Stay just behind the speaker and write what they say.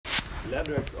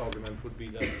Ladrak's argument would be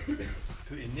that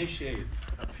to initiate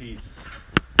a peace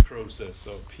process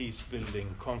or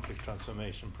peace-building, conflict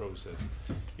transformation process,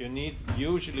 you need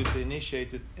usually to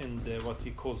initiate it in what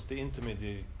he calls the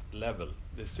intermediate level,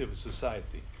 the civil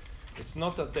society. It's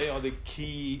not that they are the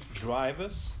key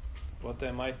drivers, but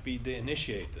they might be the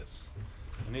initiators.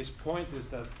 And his point is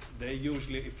that they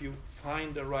usually, if you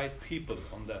find the right people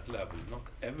on that level, not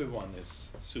everyone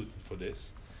is suited for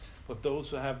this, but those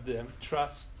who have the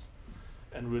trust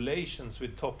and relations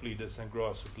with top leaders and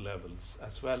grassroots levels,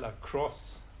 as well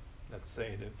across, let's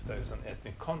say, if there's an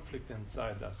ethnic conflict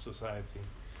inside that society,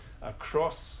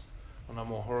 across, on a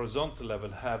more horizontal level,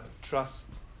 have trust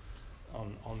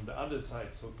on the other side,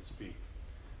 so to speak,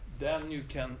 then you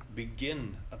can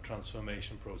begin a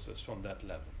transformation process from that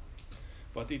level.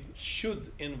 But it should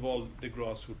involve the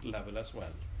grassroots level as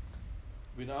well.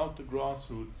 Without the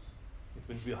grassroots, it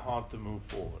will be hard to move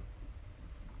forward.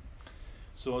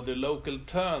 So the local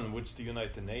turn, which the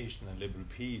United Nations and Liberal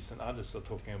Peace and others are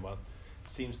talking about,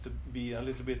 seems to be a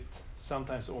little bit,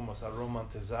 sometimes almost a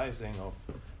romanticizing of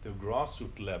the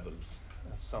grassroots levels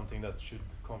as something that should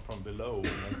come from below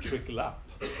and trickle up.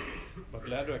 But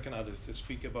Ladrak and others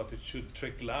speak about it should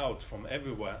trickle out from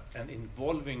everywhere and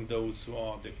involving those who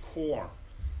are the core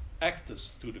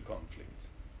actors to the conflict,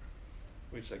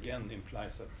 which again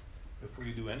implies that before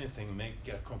you do anything, make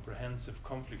a comprehensive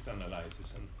conflict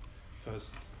analysis, and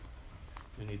first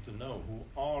you need to know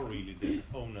who are really the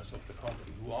owners of the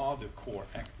conflict, who are the core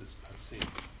actors per se.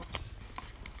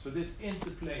 So this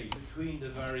interplay between the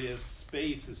various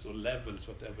spaces or levels,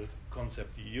 whatever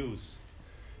concept you use,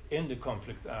 in the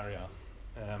conflict area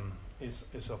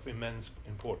is of immense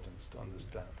importance to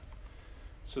understand.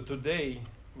 So today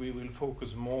we will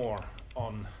focus more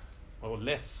on, or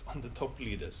less on the top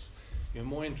leaders. We're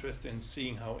more interested in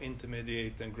seeing how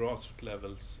intermediate and grassroots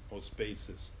levels or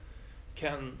spaces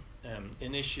can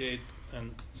initiate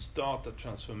and start a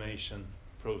transformation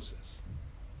process.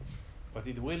 But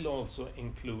it will also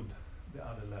include the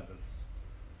other levels.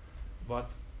 But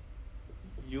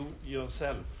you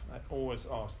yourself, I always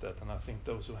ask that, and I think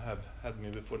those who have had me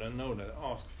before, they know that,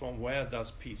 ask from where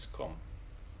does peace come?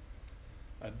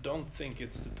 I don't think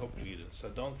it's the top leaders. I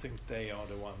don't think they are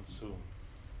the ones who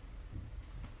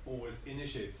always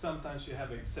initiate. Sometimes you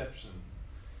have exception,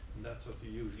 and that's what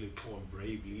you usually call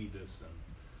brave leaders and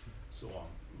so on.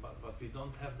 But we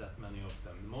don't have that many of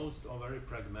them. Most are very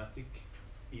pragmatic,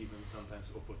 even sometimes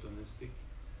opportunistic,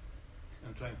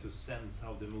 and trying to sense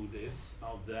how the mood is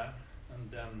out there,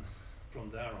 and then from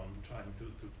there on trying to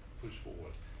push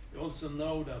forward. You also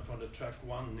know that from the track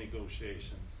one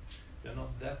negotiations, they're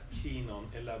not that keen on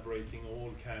elaborating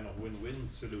all kind of win-win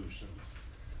solutions.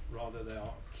 Rather, they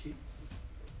are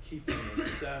keeping and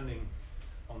standing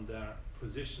on their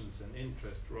positions and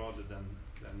interests rather than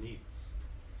their needs.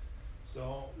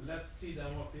 So let's see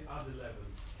then what the other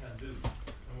levels can do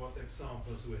and what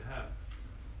examples we have.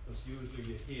 Because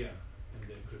usually you hear in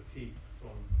the critique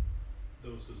from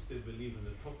those who still believe in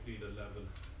the top leader level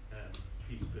and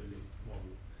peace building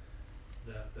model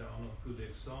that there are not good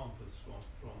examples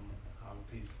from how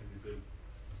peace can be built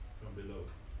from below.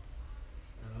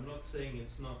 And I'm not saying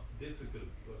it's not difficult,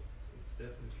 but it's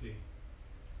definitely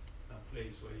a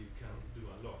place where you can do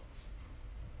a lot.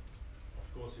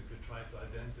 Of course, if you try to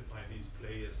identify these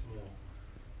players more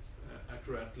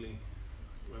accurately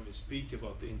when we speak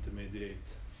about the intermediate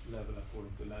level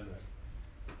according to Ladrak,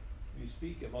 we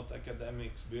speak about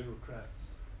academics,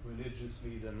 bureaucrats, religious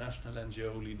leaders, national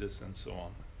NGO leaders, and so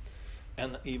on.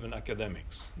 And even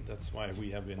academics. That's why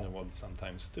we have been involved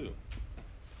sometimes too.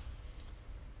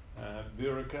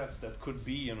 Bureaucrats that could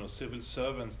be, civil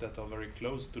servants that are very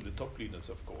close to the top leaders,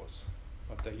 of course.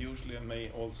 But they usually may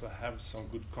also have some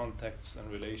good contacts and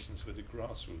relations with the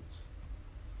grassroots.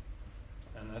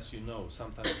 And as you know,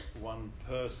 sometimes one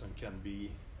person can be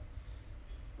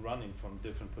running from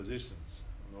different positions.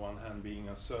 On the one hand, being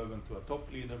a servant to a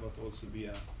top leader, but also be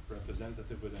a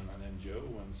representative within an NGO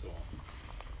and so on.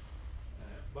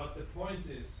 But the point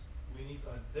is, we need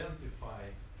to identify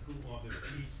who are the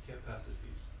peace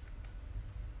capacities.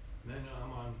 Many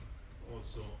among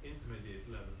also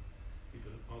intermediate level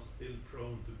people are still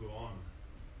prone to go on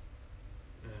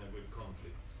with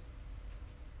conflicts.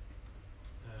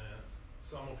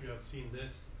 Some of you have seen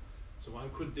this. So one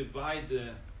could divide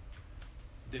the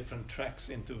different tracks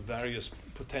into various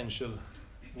potential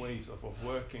ways of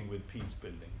working with peace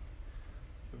building.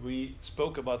 We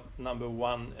spoke about number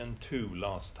 1 and 2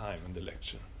 last time in the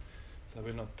lecture, so I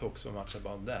will not talk so much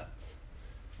about that.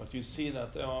 But you see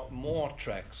that there are more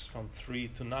tracks from 3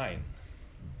 to 9.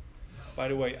 By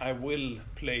the way, I will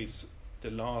place the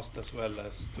last as well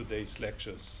as today's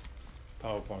lectures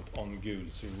PowerPoint on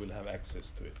Google, so you will have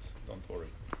access to it. Don't worry,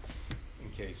 in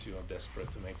case you are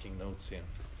desperate to making notes here.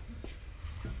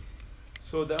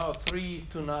 So there are 3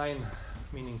 to 9,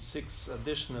 meaning 6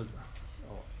 additional,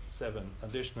 or 7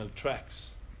 additional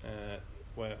tracks,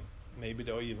 where maybe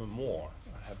there are even more.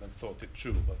 I haven't thought it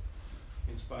through, but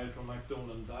inspired from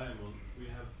McDonald Diamond, we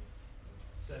have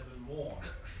 7 more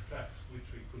tracks which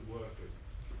we could work with.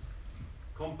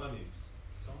 Companies,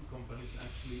 some companies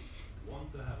actually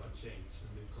want to have a change in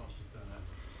the conflict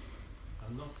dynamics.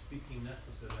 I'm not speaking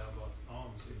necessarily about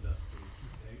arms industry.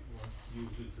 They want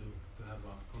usually to have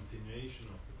a continuation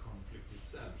of the conflict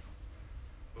itself.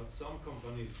 But some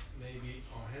companies maybe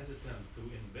are hesitant to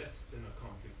invest in a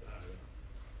conflict area,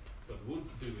 but would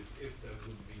do it if there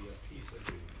would be a peace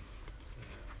agreement.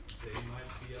 They might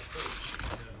be approached,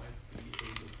 they might be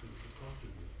able to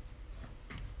contribute.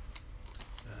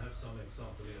 I have some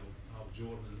example here of how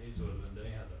Jordan and Israel, when they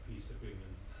had a peace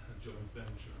agreement, a joint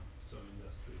venture, some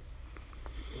industries.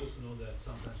 We also know that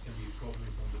sometimes can be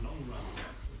problems on the long run,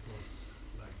 because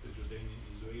like the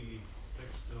Jordanian-Israeli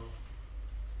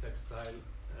textile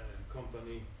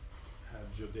company had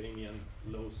Jordanian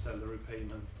low salary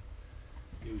payment.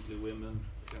 Usually women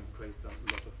can create a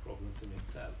lot of problems in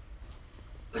itself.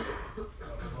 There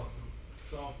was an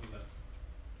example that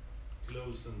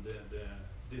closing the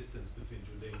distance between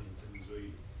Jordanians and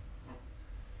Israelis.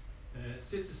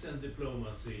 Citizen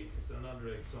diplomacy is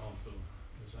another example,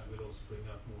 which I will also bring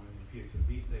up more in empirical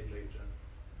detail later.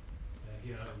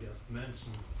 Here I just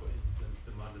mentioned, for instance,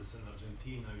 the mothers in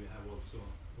Argentina. You have also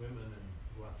women in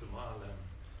Guatemala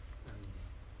and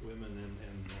women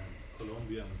in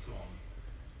Colombia and so on,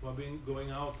 who have been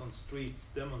going out on streets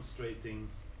demonstrating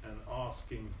and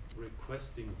asking,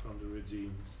 requesting from the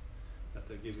regimes that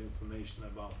they give information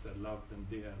about their loved and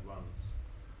dear ones,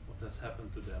 what has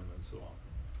happened to them and so on.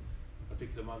 In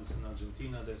particular, mothers in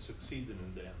Argentina, they succeeded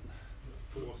in the end,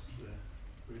 forced the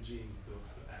regime to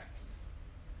act,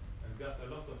 and got a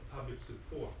lot of public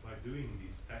support by doing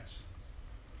these actions,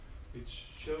 which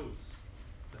shows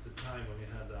at the time when you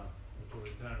had an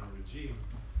authoritarian regime,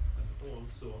 and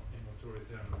also in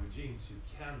authoritarian regimes you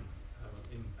can have an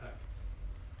impact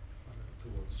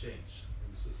towards change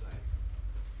in society.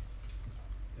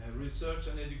 Research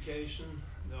and education,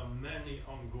 there are many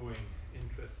ongoing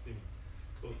interesting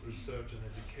both research and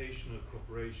educational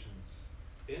cooperations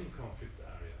in conflict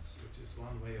areas, which is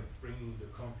one way of bringing the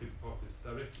conflict parties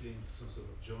directly into some sort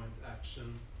of joint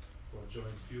action for a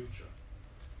joint future.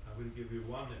 I will give you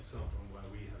one example where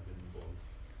we have been involved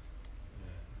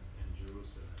in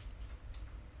Jerusalem.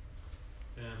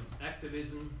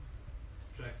 Activism,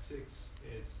 track 6,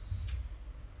 is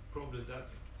probably that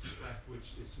track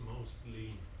which is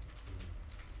mostly,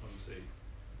 how do you say,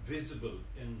 visible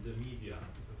in the media,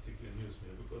 in particular news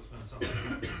media, because when something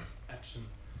happens, action,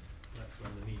 that's when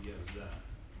the media is there.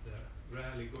 They're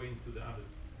rarely going to the other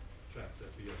tracks that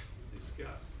we just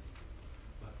discussed,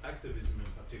 but activism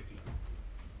in particular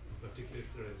if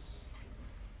there is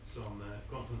some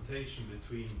confrontation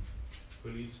between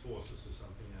police forces or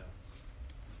something else.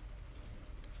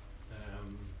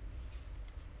 And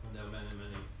there are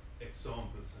many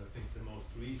examples. I think the most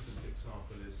recent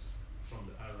example is from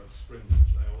the Arab Spring,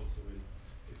 which I also will,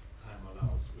 if time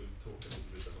allows, will talk a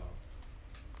little bit about.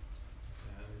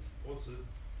 And it also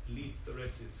leads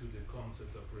directly to the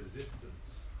concept of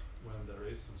resistance when there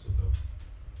is some sort of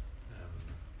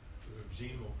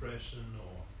regime oppression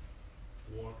or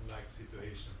war-like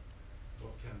situation.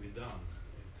 What can be done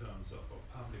in terms of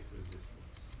public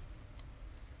resistance?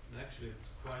 And actually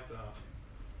it's quite a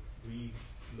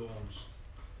relaunched,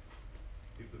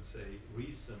 you could say,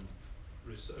 recent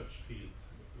research field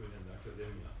within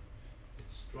academia.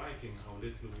 It's striking how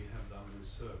little we have done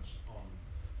research on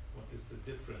what is the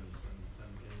difference and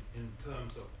in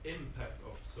terms of impact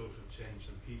of social change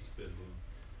and peace building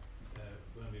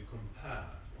when we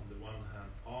compare, on the one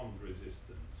hand, armed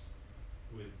resistance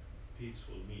with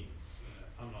peaceful means,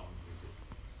 unarmed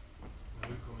resistance.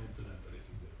 And we'll come into that a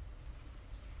little bit.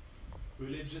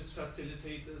 Religious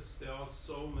facilitators, there are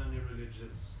so many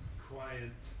religious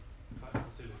quiet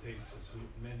facilitators who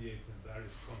mediate in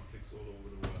various conflicts all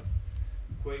over the world.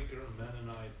 Quaker and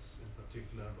Mennonites in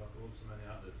particular, but also many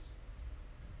others.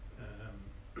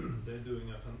 They're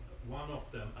doing one of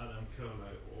them, Adam Curl,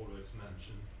 I always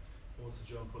mention. Also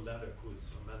John Paul Laddock, who is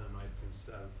a Mennonite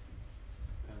himself.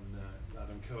 And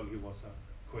Adam Curl, he was a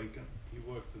Quaker. He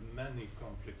worked in many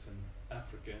conflicts in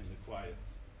Africa in the quiet,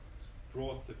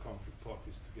 brought the conflict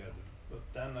parties together. But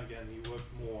then again, he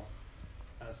worked more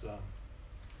as a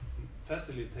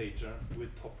facilitator with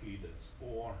top leaders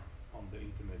or on the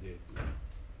intermediate level.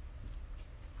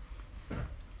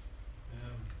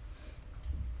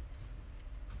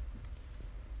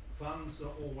 funds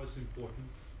are always important.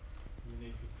 We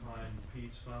need to find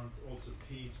peace funds, also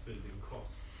peace building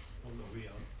costs, although we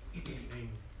are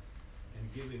aiming and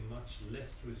giving much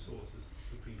less resources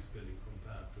to peace building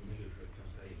compared to military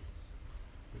campaigns,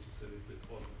 which is a little bit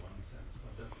odd in one sense,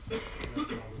 but that's how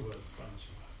the world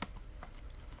functions.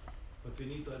 But we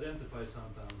need to identify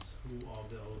sometimes who are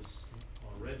those who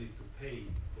are ready to pay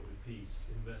for the peace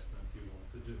investment you want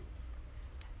to do.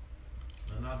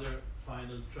 Another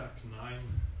final track 9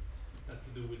 has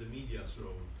to do with the media's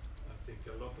role. I think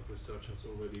a lot of research has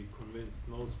already convinced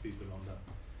most people on that.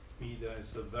 Media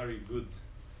is a very good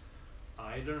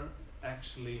either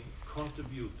actually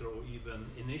contributor or even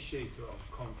initiator of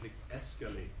conflict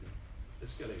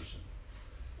escalation,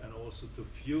 and also to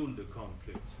fuel the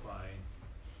conflicts by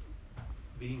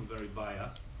being very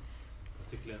biased,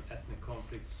 particularly in ethnic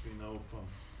conflicts. We know from,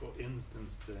 for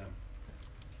instance,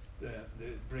 the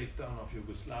breakdown of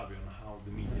Yugoslavia and how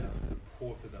the media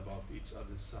reported about each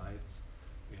other's sides.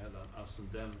 We had an us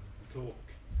and them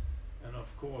talk, and of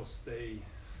course they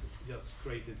just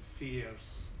created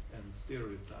fears and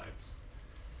stereotypes.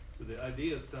 So the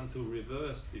idea is then to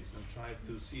reverse this and try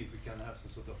to see if we can have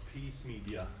some sort of peace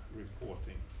media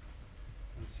reporting,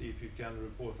 and see if you can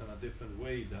report in a different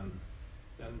way than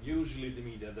usually the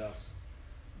media does,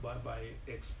 by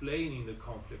explaining the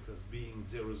conflict as being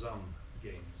zero-sum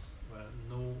games, where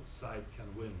no side can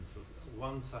win, so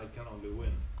one side can only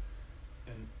win,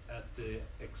 and at the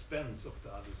expense of the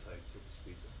other side, so to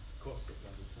speak, the cost of the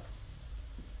other side.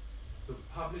 So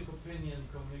public opinion,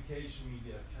 communication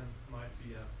media might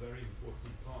be a very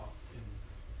important part in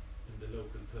the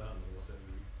local term, or whatever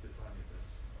we define it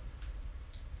as.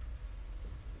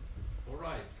 All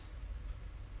right.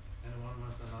 Anyone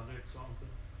wants another example?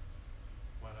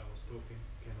 While I was talking,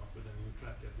 came up with a new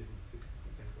track I didn't think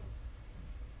of.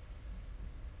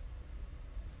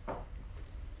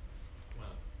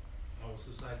 Well, our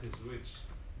society is rich.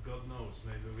 God knows,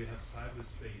 maybe we have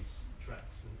cyberspace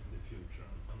tracks in the future,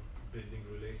 on building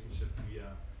relationship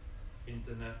via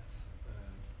internet,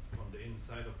 from the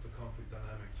inside of the conflict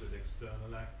dynamics with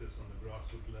external actors on the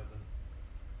grassroots level,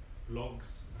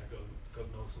 blogs, God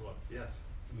knows what. Yes?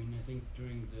 I mean, I think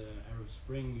during the Arab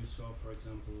Spring you saw, for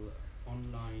example,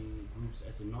 online groups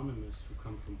as Anonymous who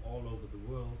come from all over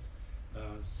the world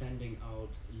sending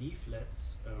out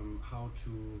leaflets how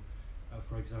to,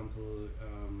 for example,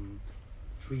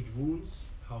 treat wounds,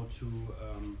 how to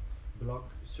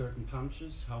block certain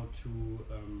punches, how to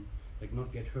like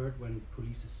not get hurt when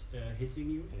police is hitting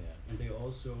you. Yeah. And they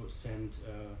also sent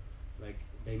like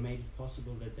they made it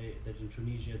possible that in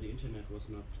Tunisia the internet was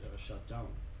not shut down.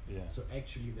 Yeah. So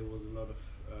actually there was a lot of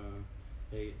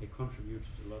they contributed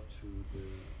a lot to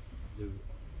the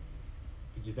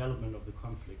development of the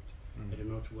conflict. I don't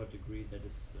know to what degree that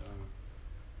is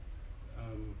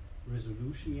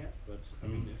resolution yet, but I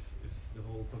mean if the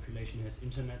whole population has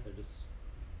internet, that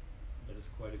is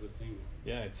quite a good thing.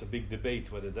 Yeah, it's a big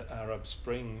debate whether the Arab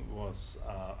Spring was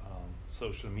a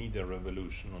social media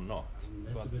revolution or not.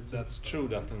 But that's true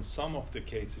that in some of the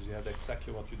cases you had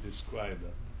exactly what you described,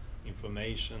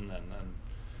 information and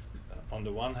on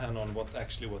the one hand on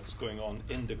what's going on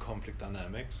in the conflict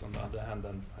dynamics, on the other hand,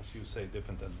 and as you say,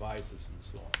 different advices and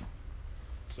so on.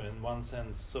 So in one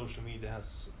sense, social media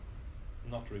has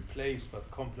not replaced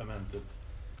but complemented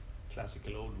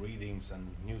classical old readings and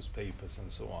newspapers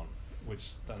and so on,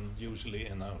 which then usually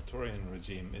in an authoritarian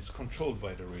regime is controlled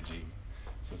by the regime.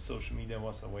 So social media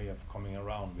was a way of coming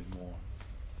around with more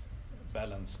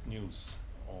balanced news,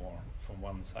 or from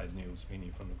one side news,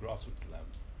 meaning from the grassroots level.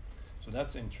 So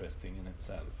that's interesting in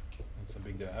itself. It's a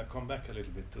big deal. I'll come back a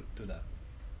little bit to that,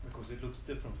 because it looks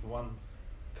different from one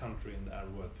country in the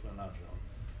Arab world to another, on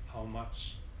how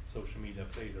much social media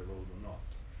played a role or not.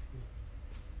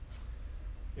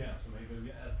 Yeah, so maybe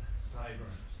we add cyber,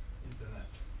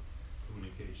 internet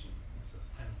communication as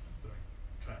a 10th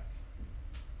track.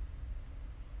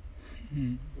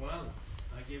 Well,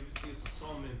 I give you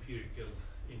some empirical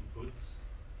inputs.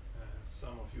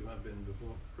 Some of you have been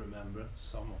before, remember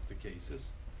some of the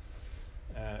cases.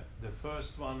 The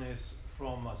first one is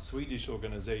from a Swedish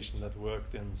organization that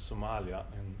worked in Somalia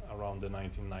around the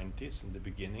 1990s, in the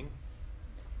beginning.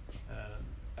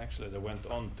 Actually, they went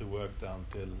on to work there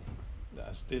until,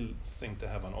 I still think they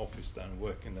have an office there and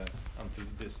working there until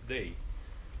this day,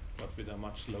 but with a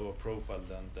much lower profile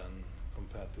than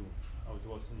compared to how it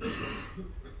was in the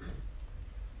beginning.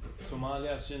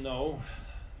 Somalia, as you know,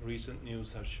 recent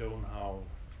news have shown how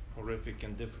horrific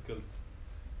and difficult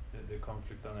the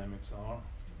conflict dynamics are.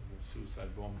 The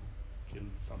suicide bomb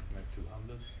killed something like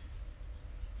 200.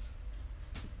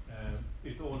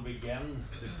 It all began,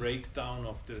 the breakdown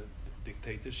of the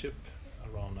dictatorship,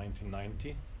 around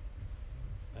 1990.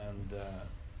 And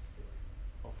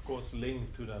of course,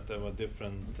 linked to that, there were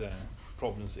different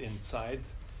problems inside,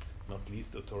 not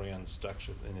least authoritarian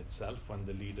structure in itself. When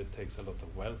the leader takes a lot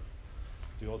of wealth,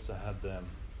 you also had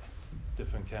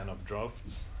different kind of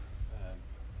droughts,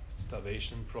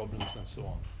 starvation problems, and so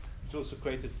on. It also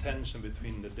created tension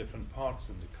between the different parts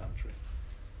in the country.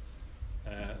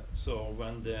 So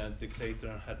when the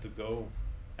dictator had to go,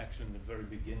 actually in the very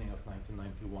beginning of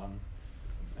 1991,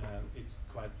 it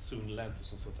quite soon led to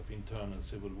some sort of internal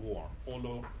civil war.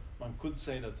 Although one could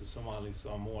say that the Somalis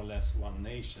are more or less one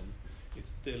nation, it's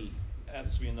still,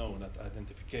 as we know, that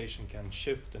identification can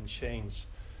shift and change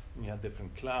when you have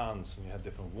different clans, when you have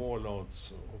different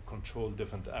warlords or control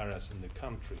different areas in the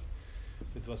country.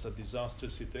 It was a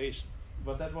disastrous situation.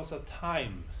 But that was a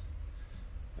time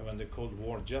when the Cold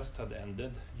War just had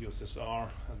ended, USSR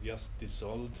had just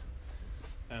dissolved,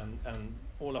 and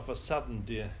all of a sudden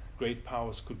the great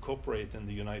powers could cooperate in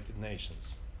the United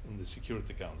Nations, in the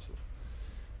Security Council.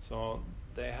 So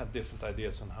they had different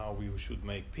ideas on how we should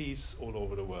make peace all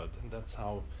over the world, and that's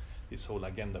how this whole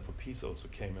agenda for peace also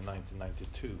came in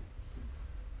 1992.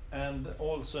 And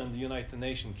also in the United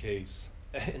Nations case,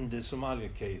 in the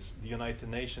Somalia case, the United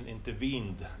Nations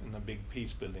intervened in a big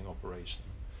peace-building operation.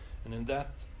 And in that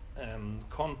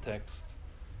context,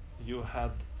 you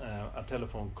had a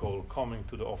telephone call coming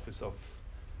to the office of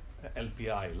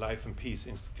LPI, Life and Peace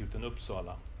Institute in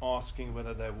Uppsala, asking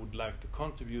whether they would like to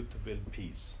contribute to build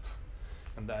peace.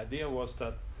 And the idea was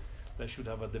that they should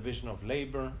have a division of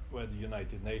labor where the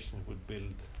United Nations would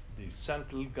build the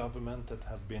central government that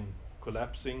had been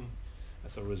collapsing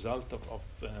as a result of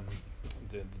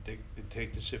the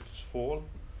dictatorship's fall,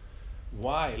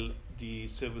 while the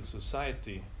civil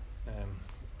society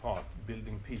part,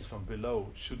 building peace from below,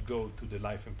 should go to the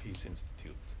Life and Peace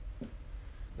Institute.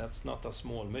 That's not a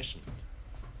small mission.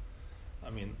 I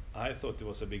mean, I thought it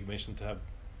was a big mission to have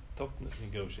top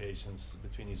negotiations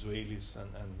between Israelis and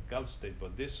Gulf states,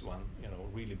 but this one,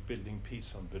 really building peace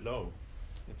from below,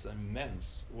 it's an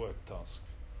immense work task.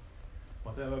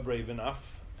 But they were brave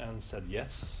enough and said,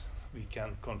 yes, we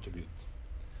can contribute.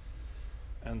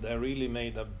 And they really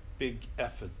made a big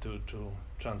effort to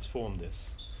transform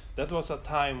this. That was a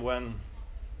time when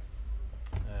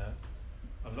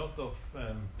a lot of,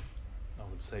 I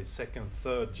would say, second,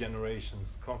 third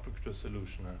generations conflict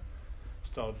resolutioner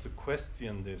started to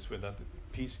question this, with that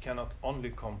peace cannot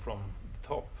only come from the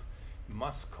top, it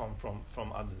must come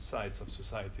from other sides of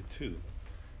society too.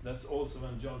 That's also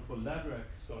when John Paul Lederach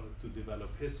started to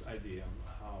develop his idea on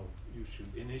how you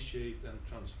should initiate and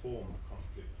transform a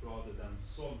conflict rather than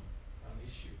solve an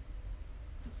issue,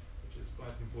 which is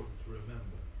quite important to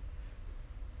remember.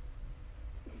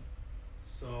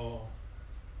 So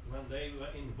when they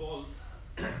were involved,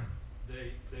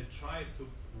 they tried to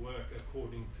work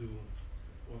according to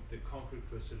what the conflict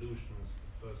resolutions,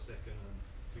 the first, second, and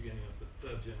beginning of the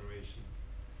third generation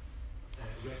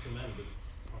recommended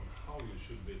on how you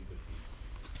should build the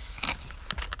peace.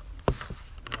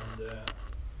 And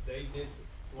they did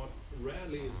what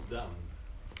rarely is done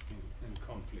in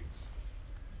conflicts,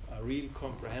 a real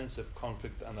comprehensive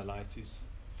conflict analysis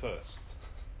first.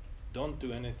 Don't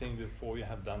do anything before you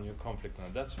have done your conflict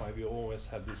analysis. That's why we always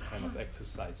have these kind of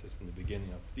exercises in the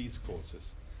beginning of these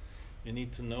courses. You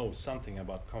need to know something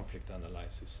about conflict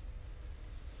analysis.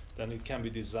 Then it can be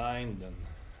designed and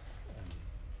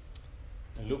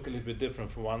look a little bit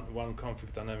different from one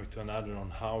conflict dynamic to another on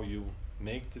how you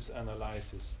make this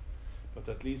analysis. But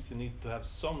at least you need to have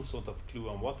some sort of clue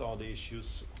on what are the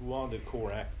issues, who are the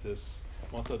core actors,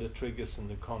 what are the triggers in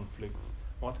the conflict,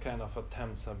 what kind of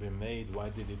attempts have been made, why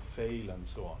did it fail, and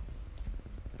so on,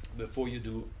 before you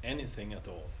do anything at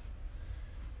all.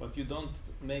 But you don't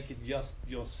make it just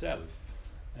yourself.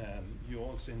 You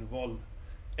also involve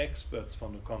experts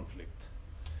from the conflict.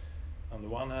 On the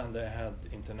one hand, they had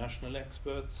international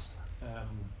experts,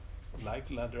 like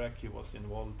Lederach, he was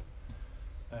involved,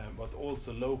 but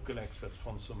also local experts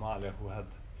from Somalia who had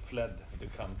fled the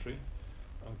country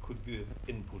and could give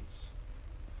inputs.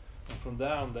 And from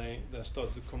there on, they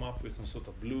started to come up with some sort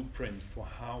of blueprint for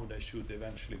how they should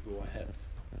eventually go ahead.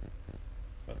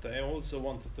 But they also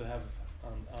wanted to have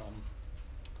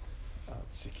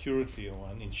security or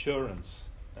an insurance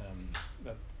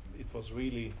that it was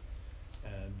really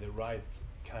the right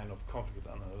kind of conflict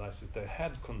analysis they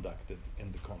had conducted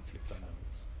in the conflict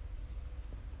dynamics.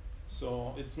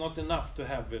 So it's not enough to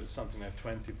have something like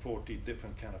 20, 40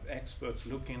 different kind of experts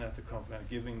looking at the conflict and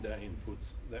giving their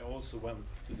inputs. They also went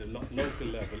to the local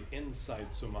level inside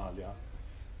Somalia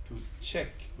to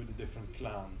check with the different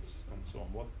clans and so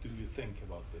on. What do you think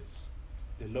about this?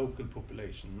 The local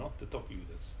population, not the top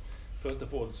leaders. First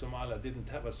of all, Somalia didn't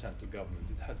have a central government.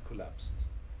 It had collapsed.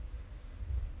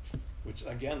 which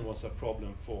again was a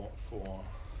problem for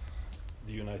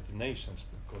the United Nations,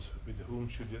 because with whom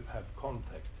should you have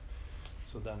contact?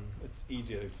 So then it's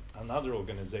easier if another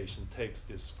organization takes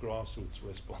this grassroots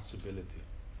responsibility.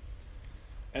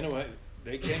 Anyway,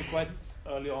 they came quite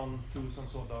early on to some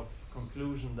sort of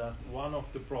conclusion that one of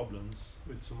the problems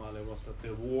with Somalia was that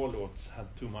the warlords had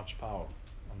too much power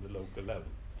on the local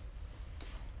level.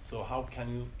 So how can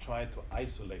you try to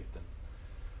isolate them?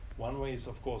 One way is,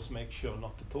 of course, make sure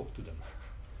not to talk to them.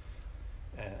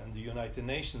 And the United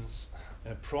Nations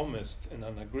promised in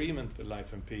an agreement with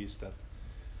Life and Peace that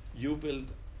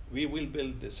we will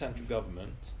build the central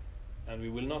government, and we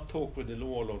will not talk with the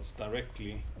warlords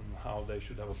directly on how they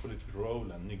should have a political role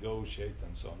and negotiate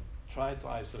and so on. Try to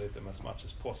isolate them as much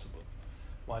as possible,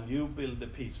 while you build the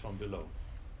peace from below.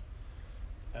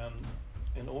 And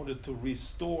in order to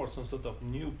restore some sort of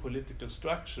new political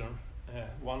structure,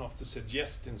 one of the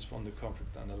suggestions from the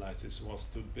conflict analysis was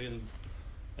to build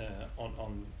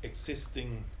on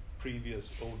existing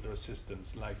previous older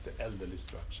systems like the elderly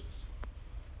structures.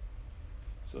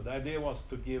 So the idea was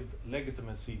to give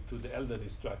legitimacy to the elderly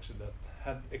structure that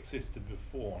had existed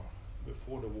before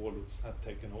the warlords had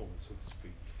taken over, so to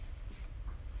speak.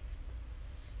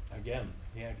 Again,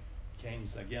 here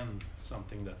comes again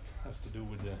something that has to do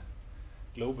with the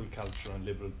global culture and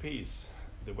liberal peace.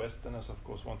 The Westerners, of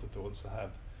course, wanted to also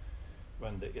have,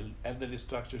 when the elderly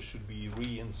structure should be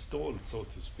reinstalled, so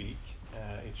to speak,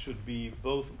 it should be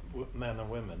both men and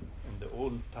women. In the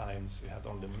old times, you had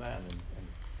only men in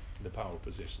the power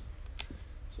position.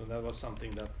 So that was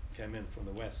something that came in from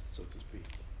the West, so to speak,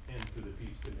 into the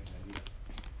peace-building idea.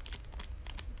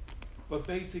 But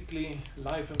basically,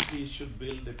 Life and Peace should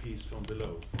build the peace from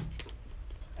below,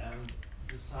 and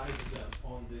decided then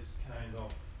on this kind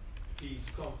of peace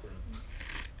conference,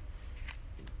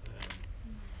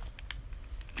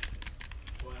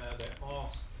 where they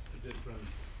asked the different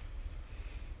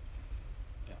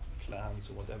clans,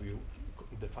 or whatever you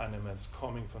define them as,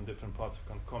 coming from different parts of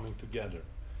country, coming together.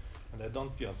 And they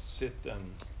don't just sit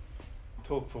and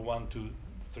talk for 1, 2,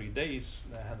 3 days.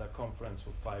 They had a conference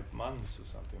for 5 months or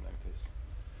something like this.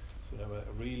 So they were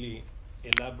really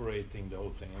elaborating the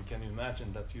whole thing. And can you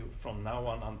imagine that you, from now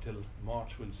on until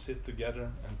March, will sit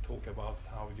together and talk about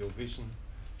how your vision,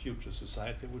 future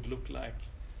society would look like?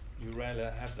 You rarely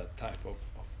have that type of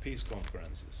peace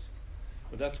conferences.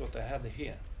 But that's what they had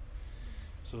here.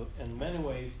 So in many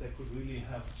ways, they could really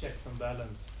have checks and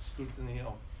balance, scrutiny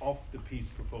of the peace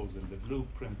proposal, the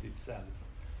blueprint itself.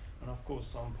 And of course,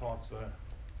 some parts were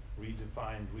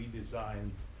redefined,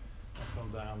 redesigned, and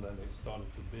from there on, then they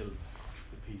started to build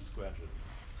the peace gradually.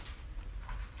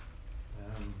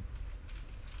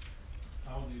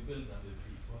 How do you build on the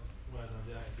peace? What are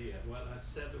the idea? Well, I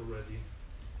said already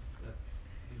that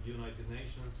the United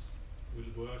Nations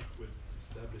will work with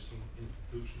establishing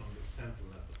institutions on the central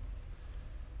level.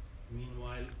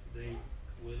 Meanwhile, they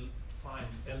will find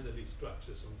elderly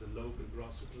structures on the local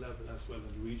grassroots level as well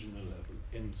as regional level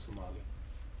in Somalia.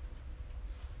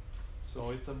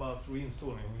 So it's about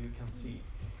reinstalling. You can see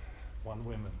one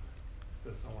woman. Is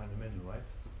there somewhere in the middle, right?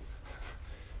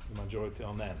 The majority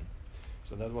are men.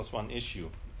 So that was one issue.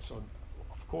 So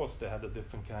of course they had a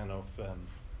different kind of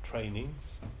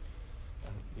trainings,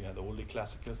 and you had all the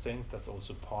classical things. That's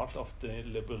also part of the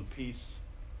liberal peace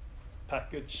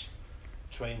package.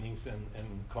 Trainings in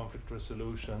conflict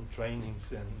resolution,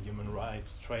 trainings in human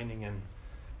rights, training in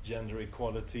gender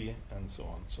equality, and so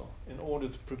on. So in order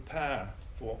to prepare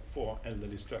for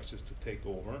elderly structures to take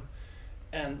over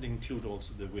and include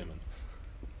also the women.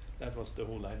 That was the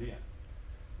whole idea.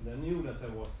 They knew that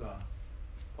there was a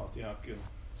patriarchal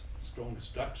strong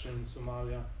structure in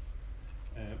Somalia,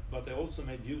 but they also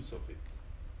made use of it.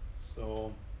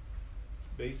 So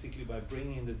basically, by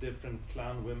bringing the different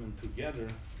clan women together,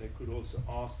 they could also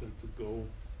ask them to go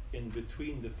in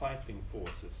between the fighting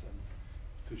forces, and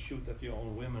to shoot at your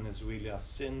own women is really a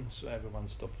sin, so everyone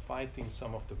stopped fighting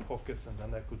some of the pockets, and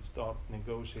then they could start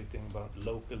negotiating about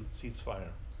local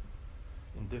ceasefire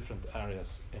in different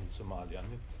areas in Somalia.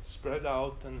 And it spread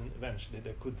out, and eventually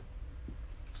they could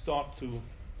start to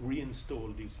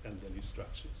reinstall these elderly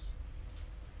structures.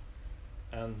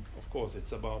 And of course,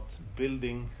 it's about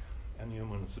building a new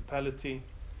municipality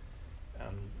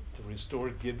and to restore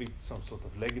it, give it some sort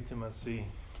of legitimacy.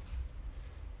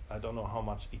 I don't know how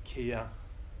much IKEA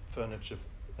furniture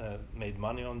made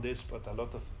money on this, but a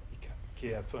lot of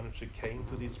IKEA furniture came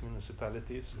to these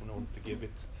municipalities in order to give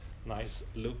it nice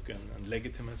look and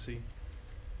legitimacy.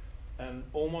 And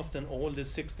almost in all the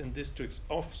 16 districts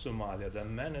of Somalia, they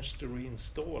managed to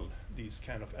reinstall these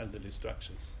kind of elderly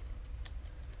structures.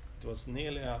 It was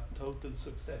nearly a total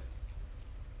success.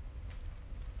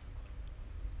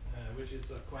 which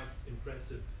is a quite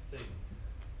impressive thing.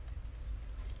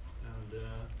 And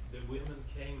the women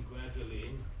came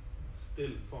gradually in,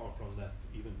 still far from that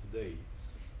even today.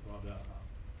 It's rather a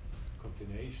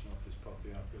continuation of this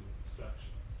patriarchal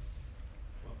structure.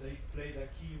 But they played a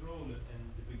key role in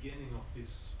the beginning of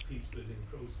this peace-building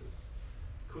process.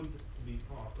 Could be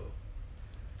part of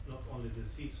not only the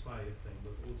ceasefire thing,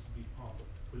 but also be part of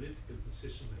the political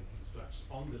decision-making structure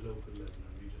on the local level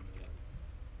and regional levels.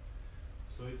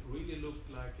 So it really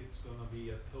looked like it's going to be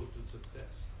a total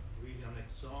success, really an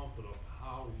example of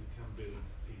how you can build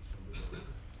peace from below.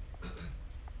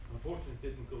 Unfortunately, it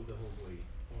didn't go the whole way,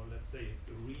 or let's say it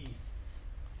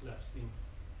relapsed in,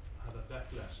 had a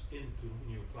backlash into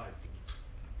new fightings.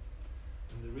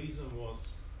 And the reason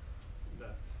was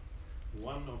that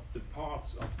one of the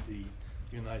parts of the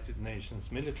United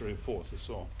Nations military forces,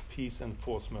 or peace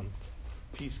enforcement,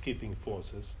 peacekeeping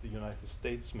forces, the United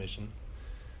States mission,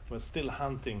 was still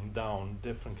hunting down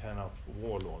different kind of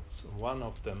warlords. One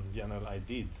of them, General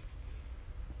Aidid,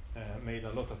 made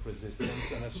a lot of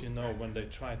resistance, and as you know, when they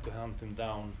tried to hunt him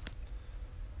down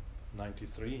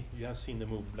 93, you have seen the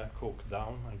movie Black Hawk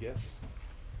Down, I guess,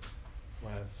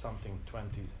 where something 20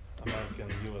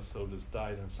 American US soldiers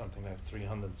died and something like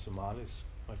 300 Somalis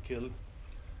were killed.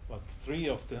 But 3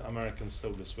 of the American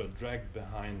soldiers were dragged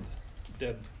behind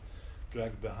the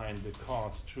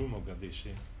cars through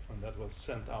Mogadishu, and that was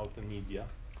sent out in media.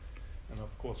 And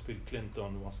of course Bill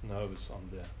Clinton was nervous on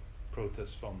the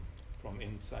protests from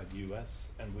inside the US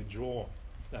and withdraw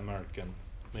the American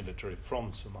military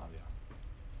from Somalia.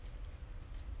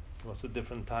 It was a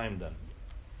different time then.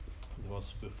 It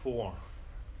was before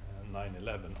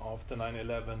 9/11. After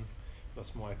 9/11, it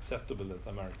was more acceptable that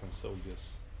American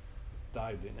soldiers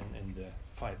died in the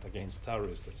fight against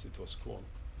terrorists, as it was called.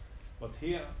 But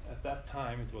here, at that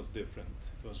time, it was different.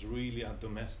 It was really a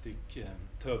domestic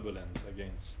turbulence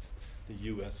against the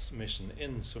US mission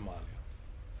in Somalia.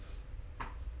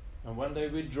 And when they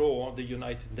withdraw, the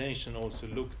United Nations also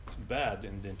looked bad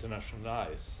in the international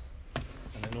eyes.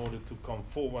 And in order to come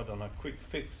forward on a quick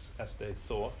fix, as they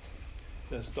thought,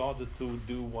 they started to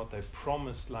do what they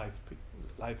promised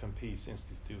Life and Peace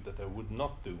Institute that they would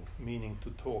not do, meaning to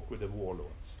talk with the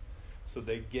warlords. So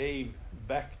they gave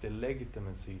back the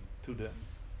legitimacy to the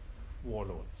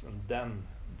warlords, and then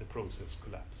the process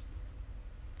collapsed,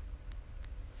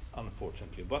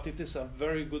 unfortunately. But it is a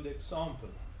very good example,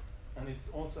 and it's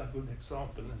also a good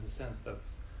example in the sense that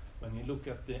when you look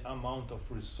at the amount of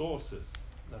resources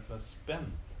that were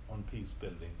spent on peace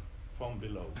building from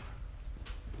below,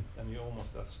 then you're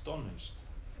almost astonished.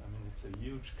 I mean, it's a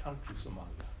huge country,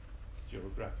 Somalia,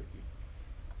 geographically.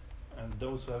 And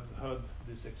those who have heard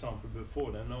this example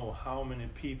before, they know how many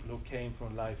people who came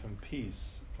from Life and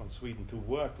Peace from Sweden to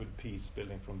work with peace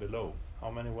building from below.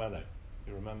 How many were there?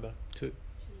 You remember? 2.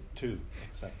 2,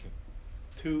 exactly.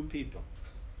 2 people.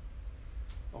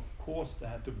 Of course, they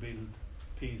had to build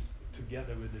peace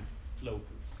together with the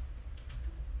locals.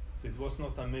 So it was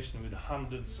not a mission with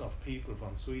hundreds of people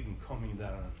from Sweden coming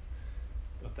there,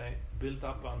 but they built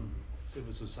up a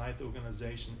civil society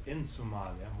organization in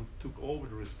Somalia who took over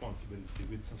the responsibility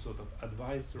with some sort of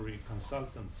advisory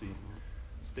consultancy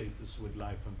status with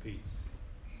Life and Peace.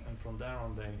 And from there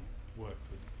on they worked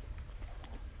with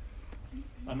it.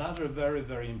 Another very,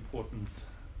 very important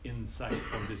insight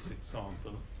from this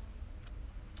example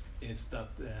is that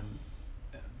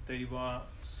they were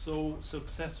so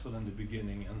successful in the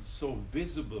beginning and so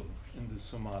visible in the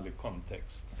Somali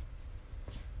context.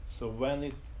 So when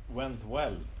it went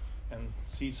well and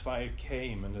ceasefire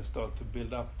came and they started to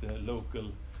build up the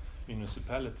local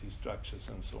municipality structures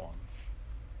and so on,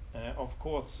 of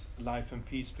course Life and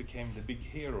Peace became the big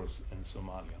heroes in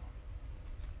Somalia.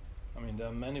 I mean, there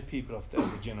are many people of the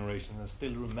elder generation that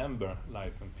still remember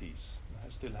Life and Peace. They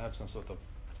still have some sort of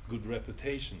good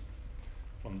reputation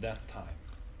from that time.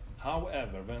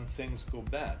 However, when things go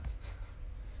bad,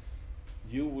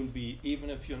 you will be, even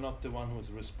if you're not the one who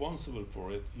is responsible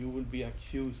for it, you will be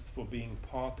accused for being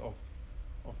part of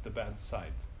the bad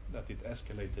side, that it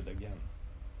escalated again.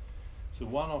 So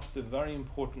one of the very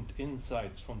important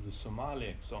insights from the Somali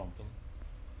example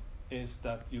is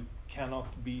that you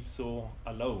cannot be so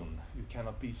alone, you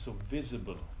cannot be so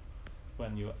visible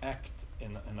when you act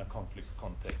in a conflict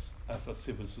context as a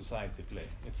civil society play.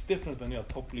 It's different when you're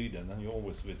a top leader, then you're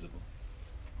always visible.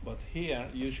 But here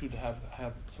you should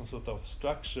have some sort of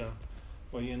structure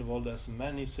where you involve as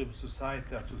many civil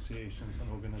society associations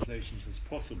and organizations as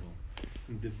possible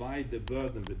and divide the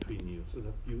burden between you so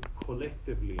that you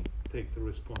collectively take the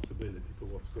responsibility for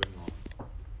what's going on.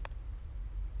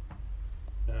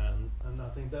 And I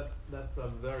think that's a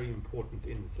very important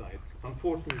insight.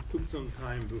 Unfortunately, it took some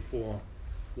time before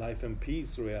Life and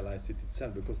Peace realized it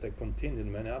itself, because they continued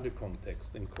in many other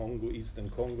contexts. In Congo, Eastern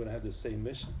Congo, they had the same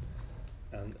mission.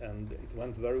 And it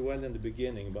went very well in the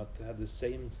beginning, but had the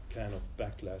same kind of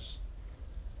backlash,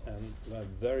 and were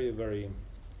very, very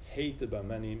hated by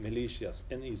many militias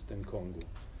in Eastern Congo,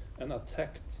 and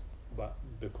attacked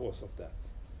because of that,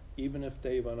 even if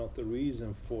they were not the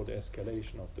reason for the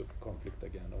escalation of the conflict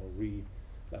again, or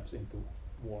relapse into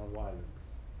war and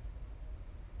violence.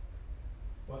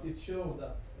 But it showed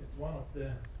that it's one of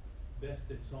the best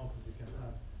examples you can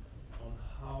have on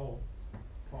how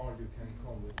far you can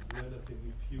come with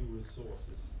relatively few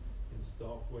resources in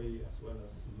staff way as well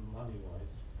as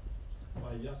money-wise,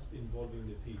 by just involving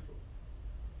the people.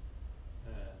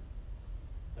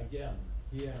 Again,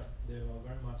 here they are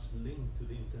very much linked to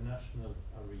the international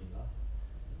arena.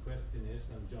 The question is,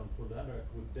 and John Paul Lederach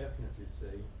would definitely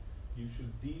say, you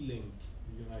should de-link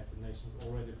the United Nations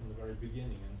already from the very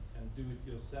beginning and do it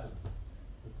yourself,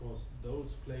 because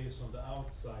those players on the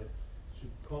outside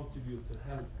should contribute to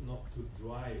help, not to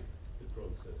drive the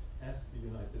process, as the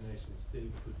United Nations still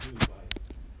could do by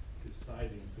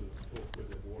deciding to talk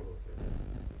with the warlords.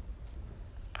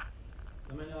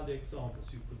 How many other examples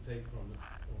you could take from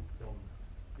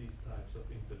these types of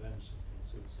intervention from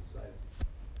civil society?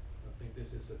 I think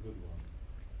this is a good one.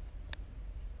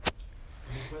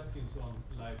 Any questions on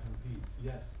life and peace?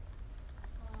 Yes.